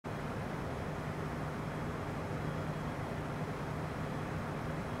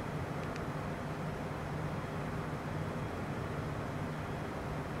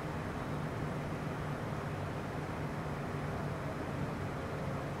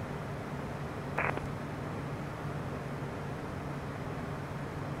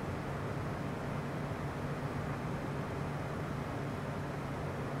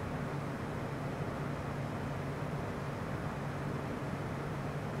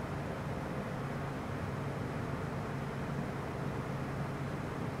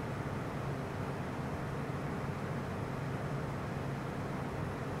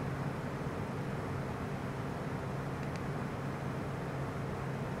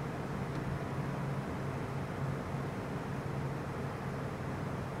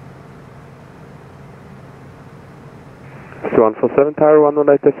147 Tower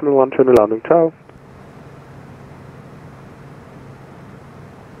 118.1, schöne Landung, ciao.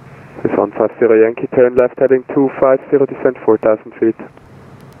 This 150 Yankee, turn left heading 250, descent 4,000 feet.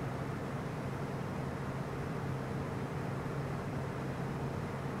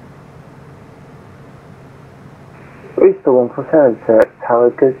 Bristol 147, Zurich Tower,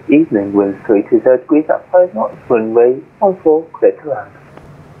 good evening, winds 320 degrees at 5 knots, runway 14, clear to land.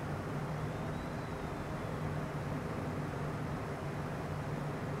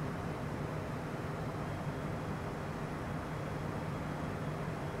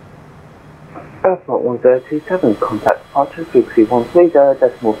 Airport 1027, contact departure frequency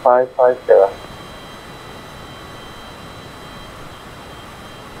 130.550.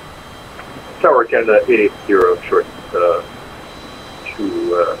 Tower Canada 880, short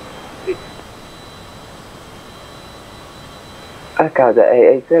 28. Canada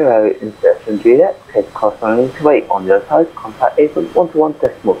 880, insertion Juliet, take cross runway 28 on your side, contact April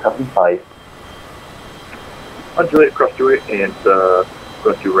 121.75. On Juliet, cross Juliet, and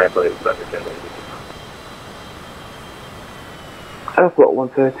going to ramp on Center Canada. Airport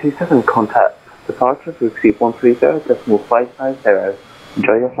 1027, contact departure frequency 130.550.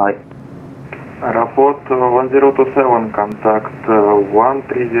 Enjoy your flight. Airport 1027, contact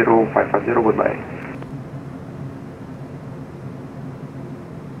 130.550, goodbye.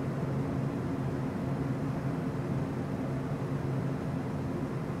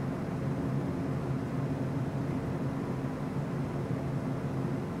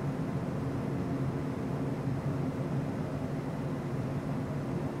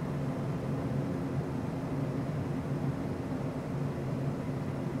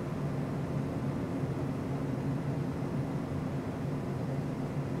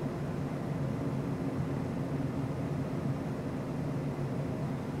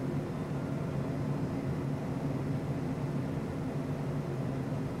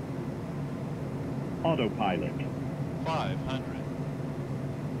 Autopilot. 500.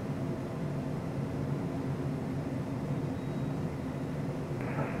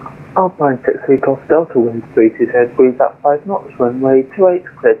 Alpine 63 Golf Delta, winds 320 degrees at 5 knots, runway 28,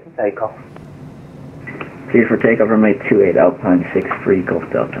 clear to takeoff. Clear for takeoff, runway 28, Alpine 63 Golf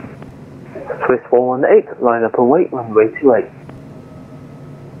Delta. Swiss 418, line up and wait, runway 28.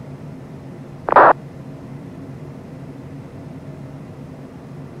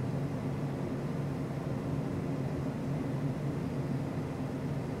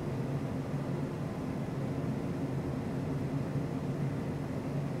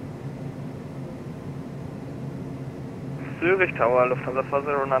 Zurich Tower, Lufthansa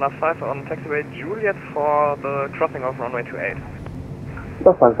 4095 on taxiway Juliet for the crossing of runway 28.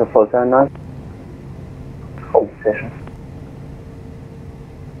 Lufthansa 409, hold position.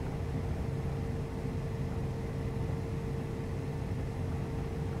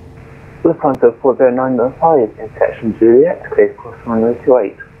 Lufthansa 4095, in section Juliet, clear cross runway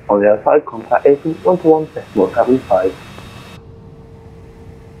 28. On the outside, contact April 121.75.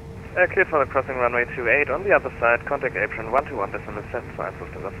 Cleared for the crossing runway 28. On the other side, contact apron 121.75,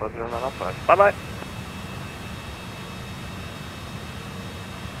 Lufthansa 4095. Bye bye.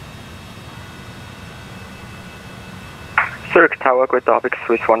 Zurich Tower, Great Orbit,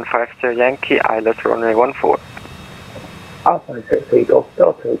 Swiss 150 Yankee, ILS runway 14. Alpine 63 Golf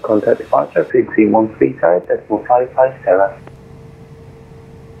Delta, contact departure frequency 130.550.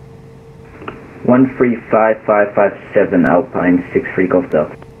 135557, Alpine 63 Golf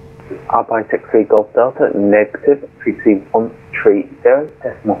Delta. Alpine 63 Golf Delta, negative frequency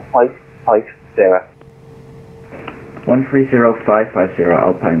 130.550. 130550,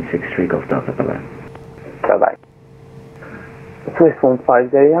 Alpine 63 Golf Delta, bye-bye. Bye-bye. Swiss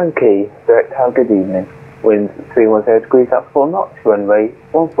 150 Yankee, direct tower, good evening. Winds 310 degrees at 4 knots, runway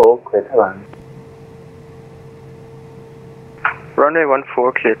 14, clear to land. Runway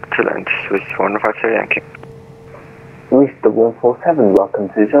 14, clear to land, Swiss 150 Yankee. Reached the 147, welcome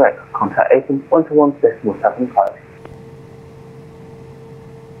to Zurich. Contact April 121.75.